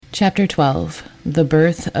Chapter 12, The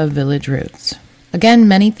Birth of Village Roots. Again,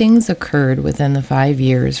 many things occurred within the 5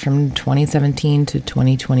 years from 2017 to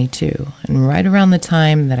 2022, and right around the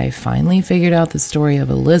time that I finally figured out the story of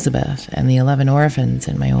Elizabeth and the 11 orphans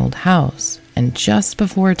in my old house, and just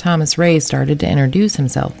before Thomas Ray started to introduce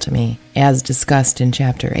himself to me, as discussed in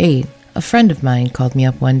Chapter 8, a friend of mine called me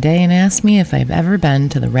up one day and asked me if I've ever been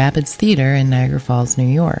to the Rapids Theater in Niagara Falls, New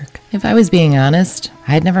York. If I was being honest,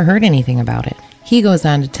 I had never heard anything about it. He goes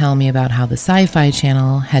on to tell me about how the Sci-Fi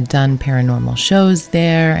Channel had done paranormal shows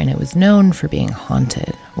there, and it was known for being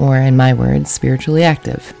haunted, or in my words, spiritually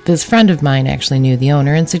active. This friend of mine actually knew the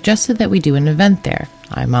owner and suggested that we do an event there.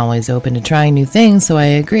 I'm always open to trying new things, so I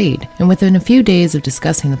agreed. And within a few days of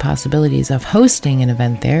discussing the possibilities of hosting an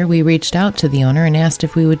event there, we reached out to the owner and asked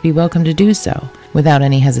if we would be welcome to do so. Without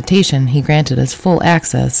any hesitation, he granted us full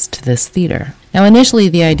access to this theater. Now, initially,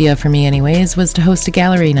 the idea for me anyways was to host a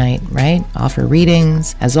gallery night, right? Offer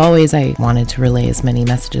readings. As always, I wanted to relay as many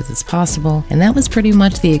messages as possible, and that was pretty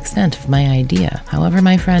much the extent of my idea. However,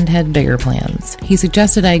 my friend had bigger plans. He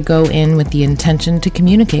suggested I go in with the intention to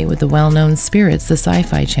communicate with the well-known spirits the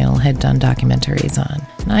Sci-Fi Channel had done documentaries on.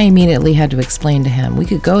 And I immediately had to explain to him we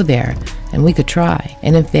could go there and we could try.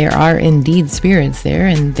 And if there are indeed spirits there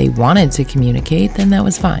and they wanted to communicate, then that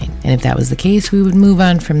was fine. And if that was the case, we would move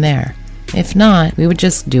on from there. If not, we would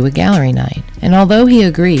just do a gallery night. And although he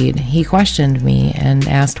agreed, he questioned me and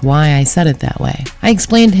asked why I said it that way. I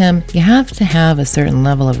explained to him, you have to have a certain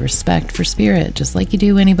level of respect for spirit, just like you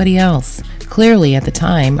do anybody else. Clearly, at the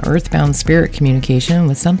time, earthbound spirit communication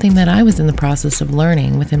was something that I was in the process of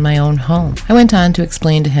learning within my own home. I went on to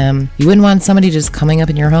explain to him, you wouldn't want somebody just coming up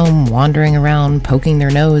in your home, wandering around, poking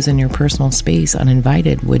their nose in your personal space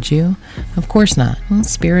uninvited, would you? Of course not. Well,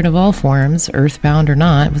 spirit of all forms, earthbound or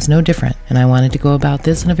not, was no different, and I wanted to go about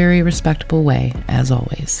this in a very respectable way, as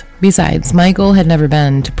always. Besides, my goal had never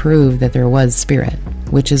been to prove that there was spirit,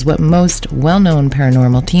 which is what most well-known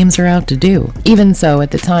paranormal teams are out to do. Even so,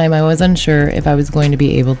 at the time, I was unsure if I was going to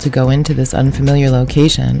be able to go into this unfamiliar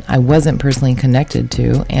location I wasn't personally connected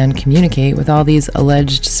to and communicate with all these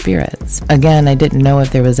alleged spirits. Again, I didn't know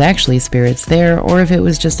if there was actually spirits there or if it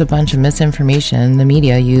was just a bunch of misinformation the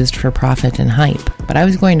media used for profit and hype. But I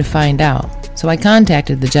was going to find out. So I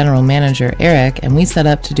contacted the general manager, Eric, and we set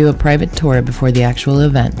up to do a private tour before the actual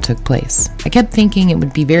event took place. I kept thinking it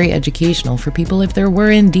would be very educational for people if there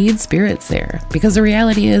were indeed spirits there, because the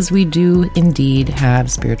reality is we do indeed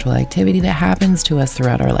have spiritual activity that happens to us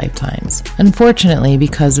throughout our lifetimes. Unfortunately,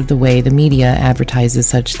 because of the way the media advertises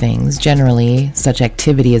such things, generally such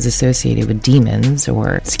activity is associated with demons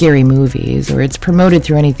or scary movies, or it's promoted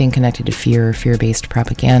through anything connected to fear or fear-based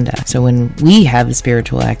propaganda. So when we have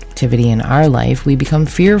spiritual activity in our life, we become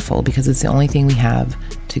fearful because it's the only thing we have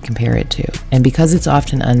to compare it to. And because it's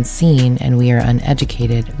often unseen and we are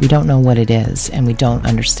uneducated, we don't know what it is and we don't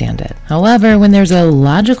understand it. However, when there's a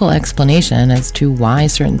logical explanation as to why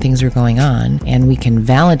certain things are going on, and we can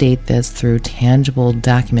validate this through tangible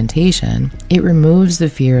documentation, it removes the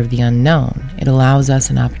fear of the unknown. It allows us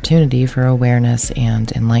an opportunity for awareness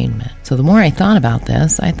and enlightenment. So the more I thought about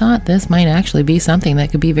this, I thought this might actually be something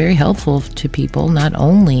that could be very helpful to people, not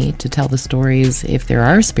only to tell the stories if there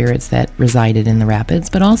are spirits that resided in the rapids,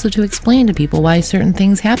 but also to explain to people why certain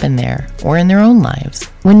things happen there or in their own lives.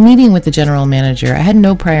 When meeting with the general manager, I had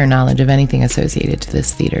no prior knowledge of anything associated to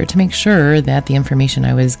this theater to make sure that the information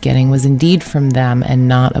I was getting was indeed from them and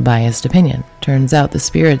not a biased opinion. Turns out the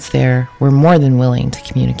spirits there were more than willing to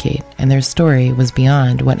communicate, and their story was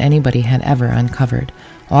beyond what anybody had ever uncovered,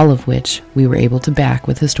 all of which we were able to back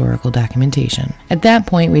with historical documentation. At that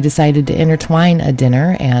point, we decided to intertwine a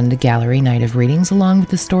dinner and a gallery night of readings along with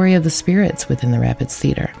the story of the spirits within the Rapids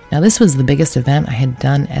Theater. Now, this was the biggest event I had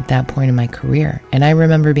done at that point in my career, and I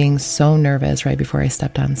remember being so nervous right before I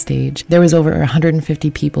stepped on stage. There was over 150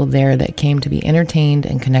 people there that came to be entertained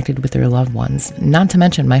and connected with their loved ones. Not to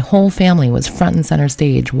mention, my whole family was front and center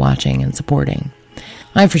stage watching and supporting.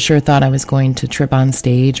 I for sure thought I was going to trip on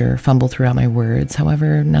stage or fumble throughout my words.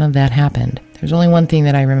 However, none of that happened. There's only one thing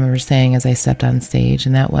that I remember saying as I stepped on stage,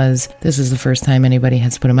 and that was, "This is the first time anybody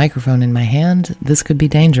has put a microphone in my hand. This could be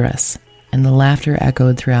dangerous." And the laughter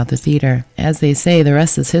echoed throughout the theater. As they say, the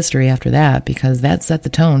rest is history after that, because that set the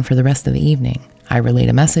tone for the rest of the evening. I relayed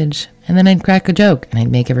a message, and then I'd crack a joke and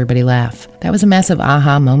I'd make everybody laugh. That was a massive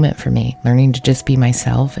aha moment for me, learning to just be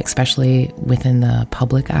myself, especially within the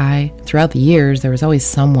public eye. Throughout the years, there was always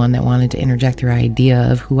someone that wanted to interject their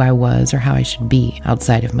idea of who I was or how I should be,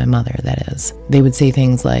 outside of my mother, that is. They would say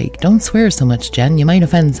things like, "Don't swear so much, Jen, you might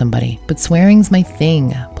offend somebody." But swearing's my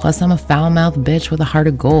thing. Plus, I'm a foul-mouthed bitch with a heart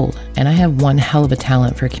of gold, and I have one hell of a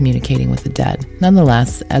talent for communicating with the dead.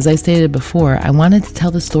 Nonetheless, as I stated before, I wanted to tell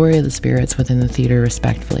the story of the spirits within the theater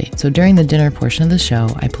respectfully. So during the dinner portion of the show,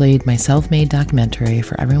 I played my self-made documentary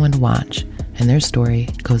for everyone to watch, and their story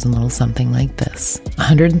goes a little something like this.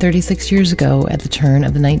 136 years ago, at the turn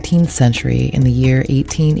of the 19th century, in the year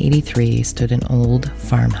 1883, stood an old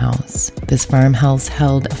farmhouse. This farmhouse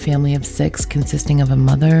held a family of 6 consisting of a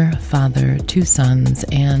mother, father, 2 sons,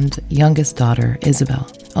 and youngest daughter, Isabel,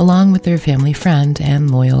 along with their family friend and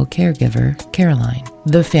loyal caregiver, Caroline.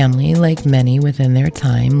 The family, like many within their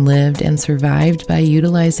time, lived and survived by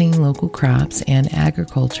utilizing local crops and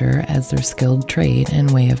agriculture as their skilled trade and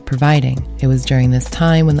way of providing. It was during this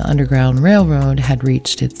time when the Underground Railroad had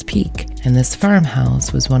reached its peak, and this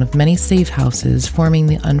farmhouse was one of many safe houses forming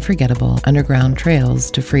the unforgettable underground trails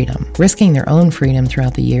to freedom. Risking their own freedom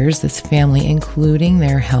throughout the years, this family, including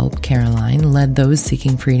their help, Caroline, led those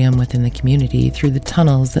seeking freedom within the community through the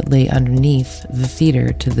tunnels that lay underneath the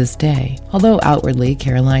theater to this day. Although outwardly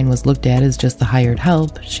Caroline was looked at as just the hired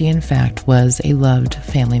help, she in fact was a loved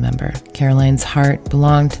family member. Caroline's heart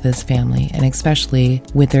belonged to this family, and especially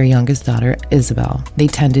with their youngest daughter, Isabel. They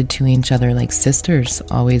tended to each other like sisters,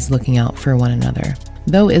 always looking out for one another.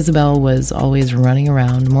 Though Isabel was always running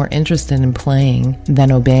around, more interested in playing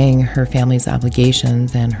than obeying her family's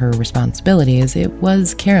obligations and her responsibilities, it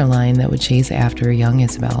was Caroline that would chase after young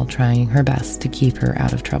Isabel, trying her best to keep her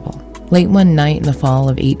out of trouble. Late one night in the fall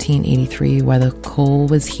of 1883, while the coal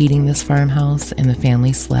was heating this farmhouse and the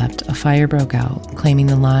family slept, a fire broke out, claiming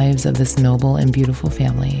the lives of this noble and beautiful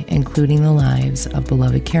family, including the lives of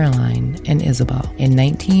beloved Caroline and Isabel. In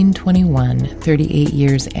 1921, 38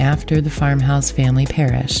 years after the farmhouse family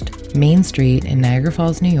perished, Main Street in Niagara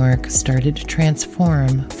Falls, New York, started to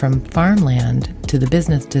transform from farmland to the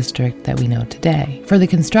business district that we know today. For the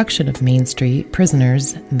construction of Main Street,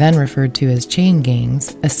 prisoners, then referred to as chain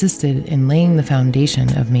gangs, assisted in laying the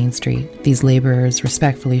foundation of Main Street. These laborers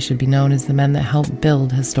respectfully should be known as the men that helped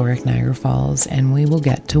build historic Niagara Falls, and we will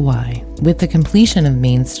get to why. With the completion of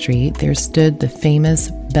Main Street, there stood the famous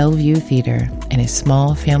Bellevue Theater and a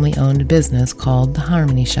small family-owned business called the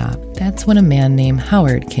Harmony Shop. That's when a man named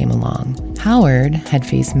Howard came along. Howard had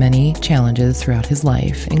faced many challenges throughout his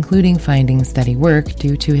life, including finding steady work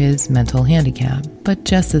due to his mental handicap. But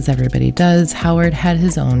just as everybody does, Howard had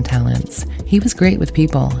his own talents. He was great with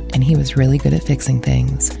people, and he was really good at fixing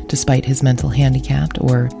things. Despite his mental handicap,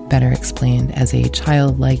 or better explained as a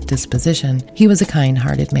childlike disposition, he was a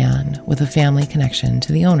kind-hearted man with a family connection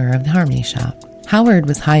to the owner of the Harmony Shop. Howard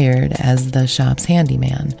was hired as the shop's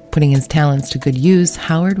handyman. Putting his talents to good use,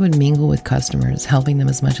 Howard would mingle with customers, helping them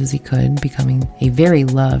as much as he could, becoming a very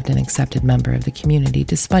loved and accepted member of the community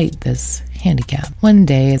despite this handicap. One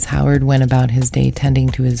day, as Howard went about his day tending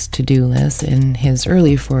to his to-do list in his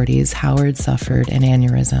early 40s, Howard suffered an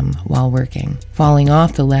aneurysm while working. Falling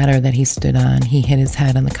off the ladder that he stood on, he hit his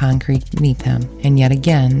head on the concrete beneath him, and yet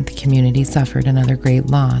again, the community suffered another great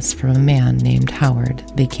loss from a man named Howard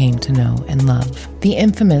they came to know and love. The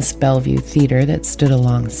infamous Bellevue Theater that stood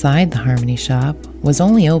alongside the Harmony Shop was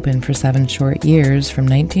only open for 7 short years from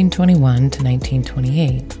 1921 to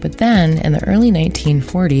 1928. But then, in the early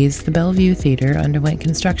 1940s, the Bellevue Theater underwent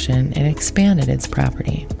construction and expanded its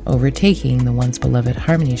property, overtaking the once beloved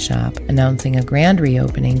Harmony Shop, announcing a grand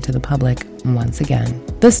reopening to the public once again.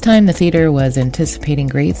 This time, the theater was anticipating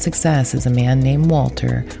great success as a man named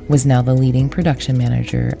Walter was now the leading production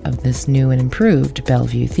manager of this new and improved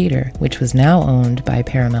Bellevue Theater, which was now owned by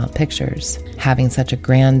Paramount Pictures. Having such a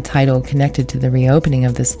grand title connected to the reopening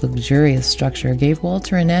of this luxurious structure gave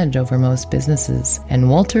Walter an edge over most businesses, and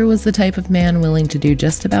Walter was the type of man willing to do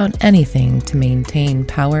just about anything to maintain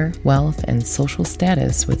power, wealth, and social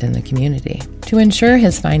status within the community. To ensure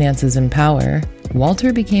his finances and power,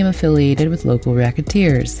 Walter became affiliated with local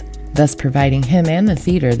racketeers, thus providing him and the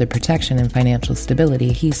theater the protection and financial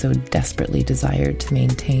stability he so desperately desired to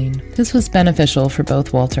maintain. This was beneficial for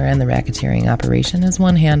both Walter and the racketeering operation, as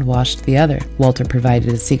one hand washed the other. Walter provided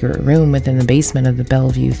a secret room within the basement of the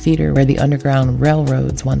Bellevue Theater where the Underground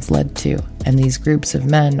Railroads once led to. and these groups of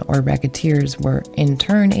men or racketeers were in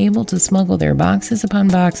turn able to smuggle their boxes upon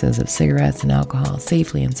boxes of cigarettes and alcohol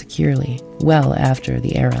safely and securely, well after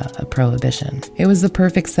the era of Prohibition. It was the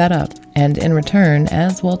perfect setup, and in return,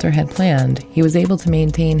 as Walter had planned, he was able to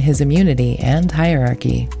maintain his immunity and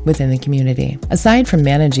hierarchy within the community. Aside from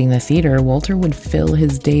managing the theater, Walter would fill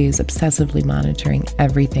his days obsessively monitoring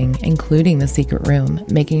everything, including the secret room,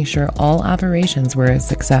 making sure all operations were a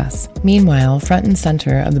success. Meanwhile, front and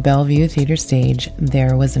center of the Bellevue Theater stage,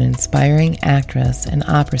 there was an inspiring actress and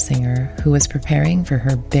opera singer who was preparing for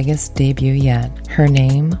her biggest debut yet. Her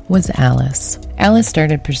name was Alice. Alice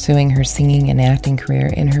started pursuing her singing and acting career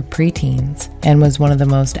in her preteens and was one of the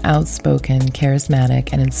most outspoken, charismatic,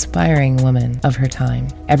 and inspiring women of her time.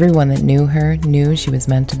 Everyone that knew her knew she was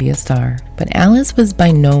meant to be a star. But Alice was by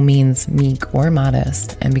no means meek or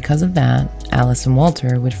modest, and because of that, Alice and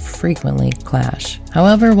Walter would frequently clash.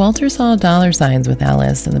 However, Walter saw dollar signs with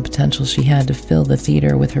Alice and the potential she had to fill the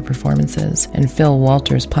theater with her performances and fill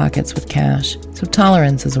Walter's pockets with cash. So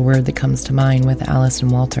tolerance is a word that comes to mind with Alice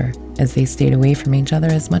and Walter, as they stayed away from each other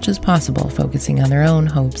as much as possible, focusing on their own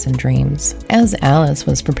hopes and dreams. As Alice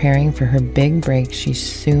was preparing for her big break, she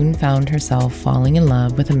soon found herself falling in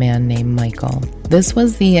love with a man named Michael. This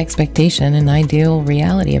was the expectation and ideal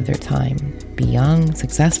reality of their time. Be young,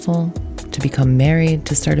 successful, to become married,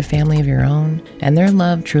 to start a family of your own, and their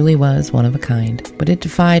love truly was one of a kind. But it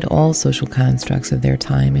defied all social constructs of their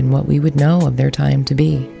time and what we would know of their time to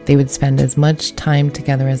be. They would spend as much time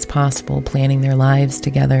together as possible, planning their lives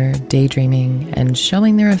together, daydreaming, and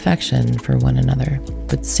showing their affection for one another.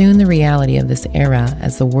 But soon the reality of this era,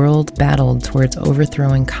 as the world battled towards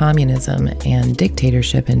overthrowing communism and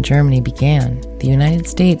dictatorship in Germany, began. The United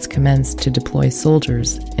States commenced to deploy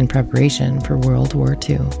soldiers in preparation for World War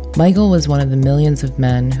II. Michael was one of the millions of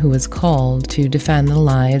men who was called to defend the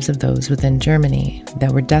lives of those within Germany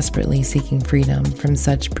that were desperately seeking freedom from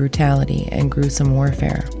such brutality and gruesome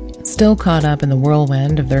warfare. Still caught up in the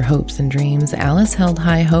whirlwind of their hopes and dreams, Alice held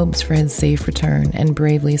high hopes for his safe return and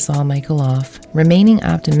bravely saw Michael off. Remaining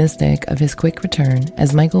optimistic of his quick return,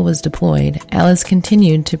 as Michael was deployed, Alice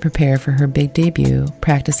continued to prepare for her big debut,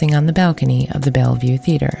 practicing on the balcony of the Bellevue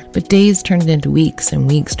Theater. But days turned into weeks, and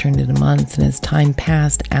weeks turned into months, and as time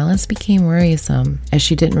passed, Alice became worrisome as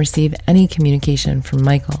she didn't receive any communication from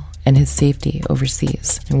Michael and his safety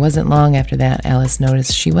overseas. It wasn't long after that Alice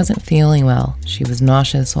noticed she wasn't feeling well. She was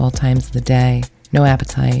nauseous all times of the day, no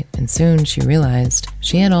appetite, and soon she realized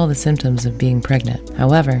she had all the symptoms of being pregnant.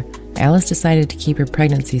 However, Alice decided to keep her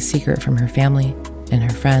pregnancy secret from her family and her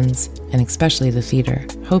friends, and especially the theater,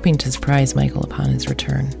 hoping to surprise Michael upon his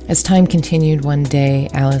return. As time continued, one day,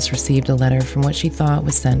 Alice received a letter from what she thought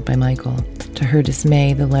was sent by Michael. To her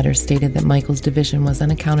dismay, the letter stated that Michael's division was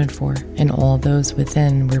unaccounted for, and all those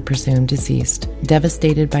within were presumed deceased.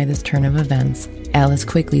 Devastated by this turn of events, Alice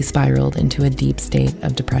quickly spiraled into a deep state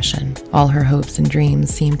of depression. All her hopes and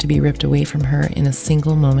dreams seemed to be ripped away from her in a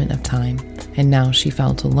single moment of time, and now she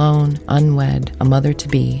felt alone, unwed, a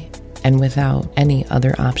mother-to-be, and without any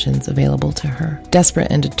other options available to her.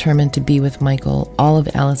 Desperate and determined to be with Michael, all of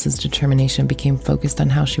Alice's determination became focused on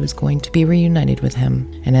how she was going to be reunited with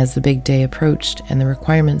him. And as the big day approached and the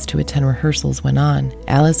requirements to attend rehearsals went on,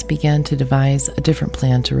 Alice began to devise a different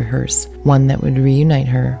plan to rehearse, one that would reunite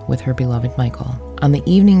her with her beloved Michael. On the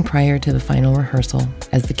evening prior to the final rehearsal,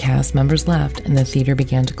 as the cast members left and the theater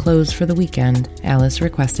began to close for the weekend, Alice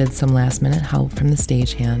requested some last-minute help from the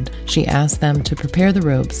stagehand. She asked them to prepare the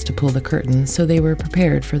ropes to pull the curtains so they were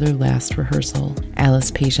prepared for their last rehearsal.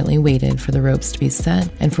 Alice patiently waited for the ropes to be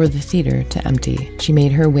set and for the theater to empty. She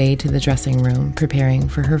made her way to the dressing room, preparing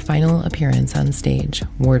for her final appearance on stage,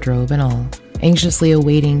 wardrobe and all. Anxiously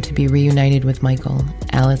awaiting to be reunited with Michael,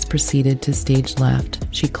 Alice proceeded to stage left.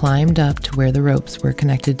 She climbed up to where the ropes were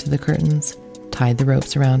connected to the curtains, tied the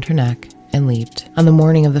ropes around her neck, and leaped. On the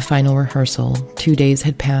morning of the final rehearsal, 2 days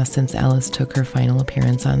had passed since Alice took her final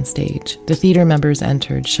appearance on stage. The theater members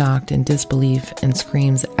entered, shocked in disbelief, and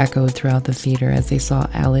screams echoed throughout the theater as they saw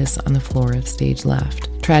Alice on the floor of stage left.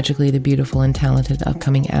 Tragically, the beautiful and talented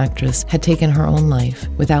upcoming actress had taken her own life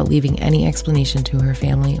without leaving any explanation to her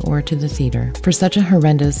family or to the theater. For such a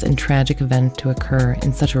horrendous and tragic event to occur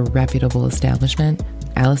in such a reputable establishment,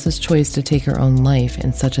 Alice's choice to take her own life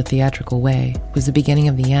in such a theatrical way was the beginning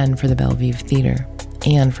of the end for the Bellevue Theater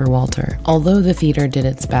and for Walter. Although the theater did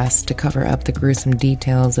its best to cover up the gruesome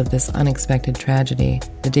details of this unexpected tragedy,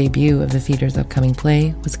 the debut of the theater's upcoming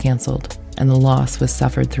play was canceled, and the loss was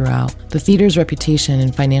suffered throughout. The theater's reputation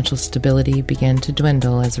and financial stability began to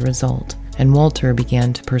dwindle as a result, and Walter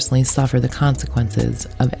began to personally suffer the consequences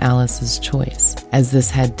of Alice's choice, as this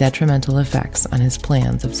had detrimental effects on his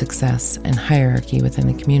plans of success and hierarchy within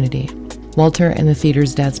the community. Walter and the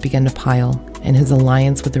theater's debts began to pile, and his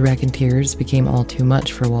alliance with the Raconteurs became all too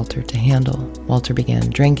much for Walter to handle. Walter began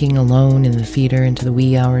drinking alone in the theater into the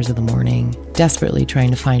wee hours of the morning, desperately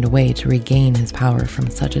trying to find a way to regain his power from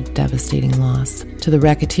such a devastating loss. To the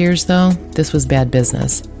Raconteurs, though, this was bad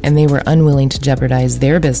business, and they were unwilling to jeopardize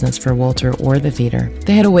their business for Walter or the theater.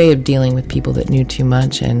 They had a way of dealing with people that knew too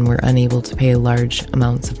much and were unable to pay large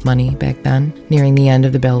amounts of money back then. Nearing the end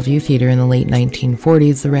of the Bellevue Theater in the late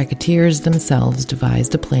 1940s, the Raconteurs themselves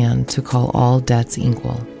devised a plan to call all debts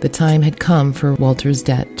equal. The time had come for Walter's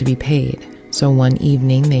debt to be paid. So one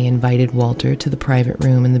evening, they invited Walter to the private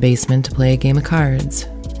room in the basement to play a game of cards,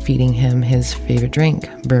 feeding him his favorite drink,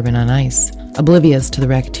 bourbon on ice. Oblivious to the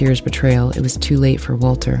Raconteurs' betrayal, it was too late for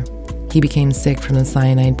Walter. He became sick from the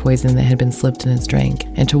cyanide poison that had been slipped in his drink,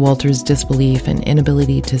 and to Walter's disbelief and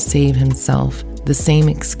inability to save himself, the same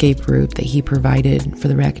escape route that he provided for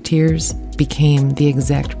the Raconteurs became the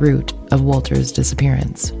exact route of Walter's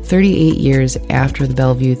disappearance. 38 years after the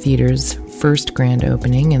Bellevue Theater's first grand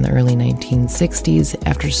opening in the early 1960s,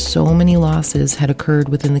 after so many losses had occurred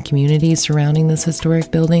within the community surrounding this historic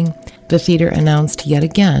building, the theater announced yet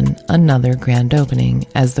again another grand opening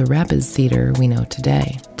as the Rapids Theater we know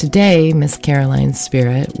today. Today, Miss Caroline's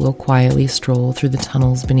spirit will quietly stroll through the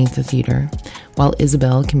tunnels beneath the theater. While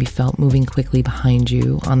Isabel can be felt moving quickly behind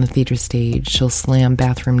you on the theater stage, she'll slam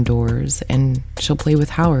bathroom doors and she'll play with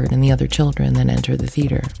Howard and the other children that enter the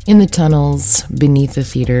theater. In the tunnels beneath the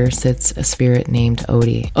theater sits a spirit named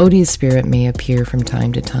Odie. Odie's spirit may appear from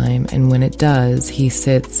time to time, and when it does, he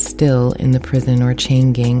sits still in the prison or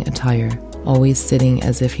chain gang attire, always sitting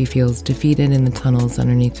as if he feels defeated in the tunnels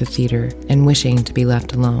underneath the theater and wishing to be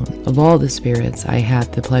left alone. Of all the spirits I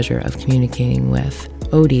had the pleasure of communicating with,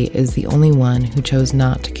 Odie is the only one who chose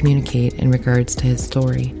not to communicate in regards to his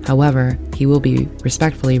story. However, he will be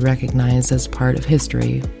respectfully recognized as part of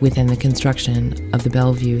history within the construction of the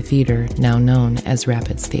Bellevue Theater, now known as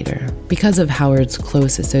Rapids Theater. Because of Howard's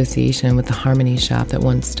close association with the Harmony shop that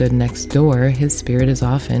once stood next door, his spirit is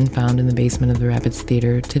often found in the basement of the Rapids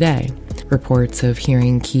Theater today. Reports of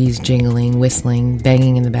hearing keys jingling, whistling,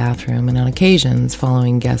 banging in the bathroom, and on occasions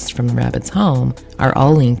following guests from the Rapids home are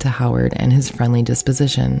all linked to Howard and his friendly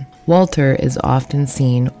disposition. Walter is often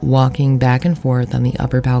seen walking back and forth on the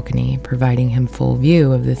upper balcony, providing him full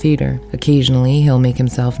view of the theater. Occasionally, he'll make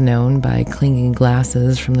himself known by clinking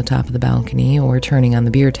glasses from the top of the balcony or turning on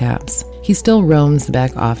the beer taps. He still roams the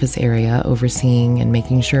back office area, overseeing and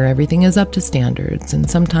making sure everything is up to standards, and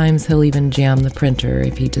sometimes he'll even jam the printer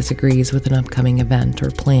if he disagrees with an upcoming event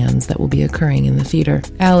or plans that will be occurring in the theater.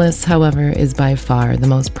 Alice, however, is by far the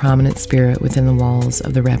most prominent spirit within the walls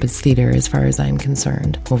of the Rapids Theater as far as I'm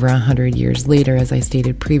concerned. Over 100 years later, as I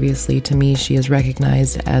stated previously, to me she is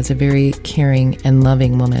recognized as a very caring and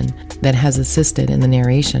loving woman that has assisted in the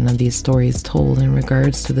narration of these stories told in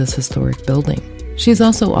regards to this historic building. She's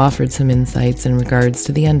also offered some insights in regards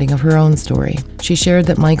to the ending of her own story. She shared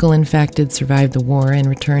that Michael in fact did survive the war and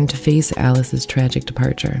returned to face Alice's tragic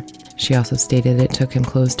departure. She also stated it took him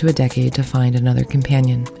close to a decade to find another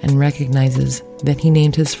companion, and recognizes that he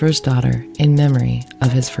named his first daughter in memory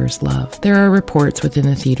of his first love. There are reports within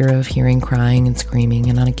the theater of hearing crying and screaming,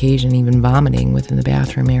 and on occasion even vomiting within the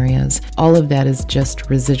bathroom areas. All of that is just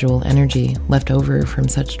residual energy left over from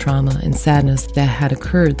such trauma and sadness that had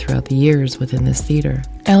occurred throughout the years within this theater.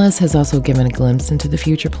 Alice has also given a glimpse into the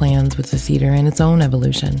future plans with the theater and its own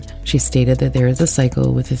evolution. She stated that there is a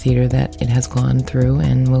cycle with the theater that it has gone through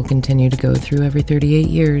and will continue to go through every 38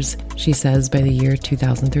 years. She says by the year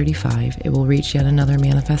 2035, it will reach yet another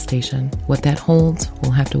manifestation. What that holds,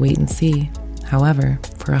 we'll have to wait and see. However,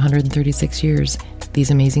 for 136 years,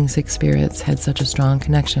 these amazing six spirits had such a strong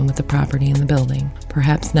connection with the property and the building.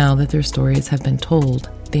 Perhaps now that their stories have been told,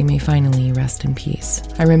 they may finally rest in peace.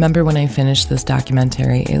 I remember when I finished this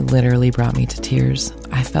documentary, it literally brought me to tears.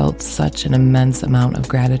 I felt such an immense amount of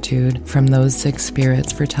gratitude from those six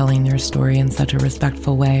spirits for telling their story in such a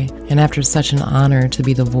respectful way. And after such an honor to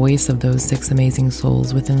be the voice of those six amazing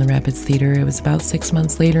souls within the Rapids Theater, it was about 6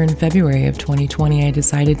 months later in February of 2020, I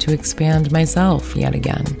decided to expand myself yet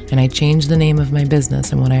again. And I changed the name of my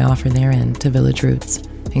business and what I offer therein to Village Roots,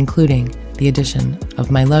 including the addition of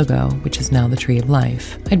my logo, which is now the Tree of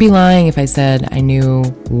Life. I'd be lying if I said I knew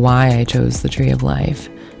why I chose the Tree of Life.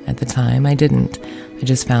 At the time, I didn't. I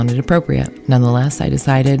just found it appropriate. Nonetheless, I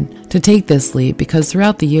decided to take this leap because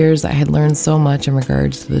throughout the years, I had learned so much in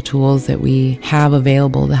regards to the tools that we have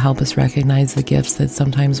available to help us recognize the gifts that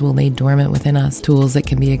sometimes will lay dormant within us, tools that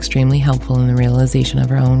can be extremely helpful in the realization of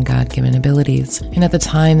our own God-given abilities. And at the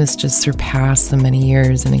time, this just surpassed the many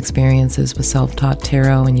years and experiences with self-taught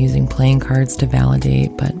tarot and using playing cards to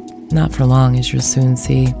validate, but Not for long, as you'll soon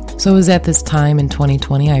see. So it was at this time in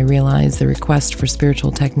 2020 I realized the request for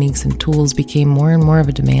spiritual techniques and tools became more and more of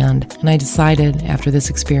a demand, and I decided, after this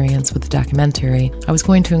experience with the documentary, I was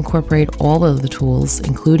going to incorporate all of the tools,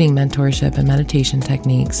 including mentorship and meditation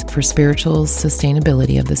techniques, for spiritual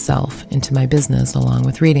sustainability of the self into my business along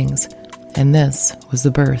with readings. And this was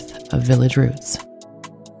the birth of Village Roots.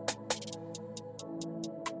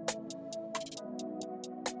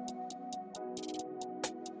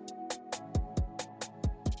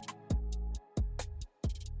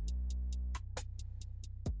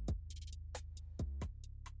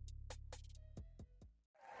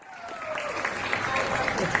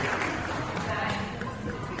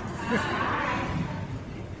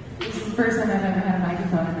 This is the first time I've ever had a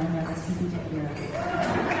microphone and I've never seen people hear it.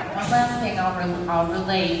 One last thing I'll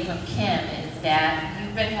relay from Kim is that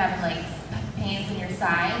you've been having like pains in your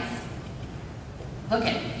sides. Look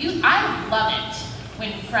at you. I love it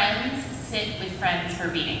when friends sit with friends for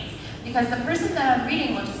readings, because the person that I'm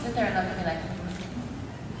reading will just sit there and look at me like,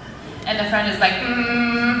 and the friend is like,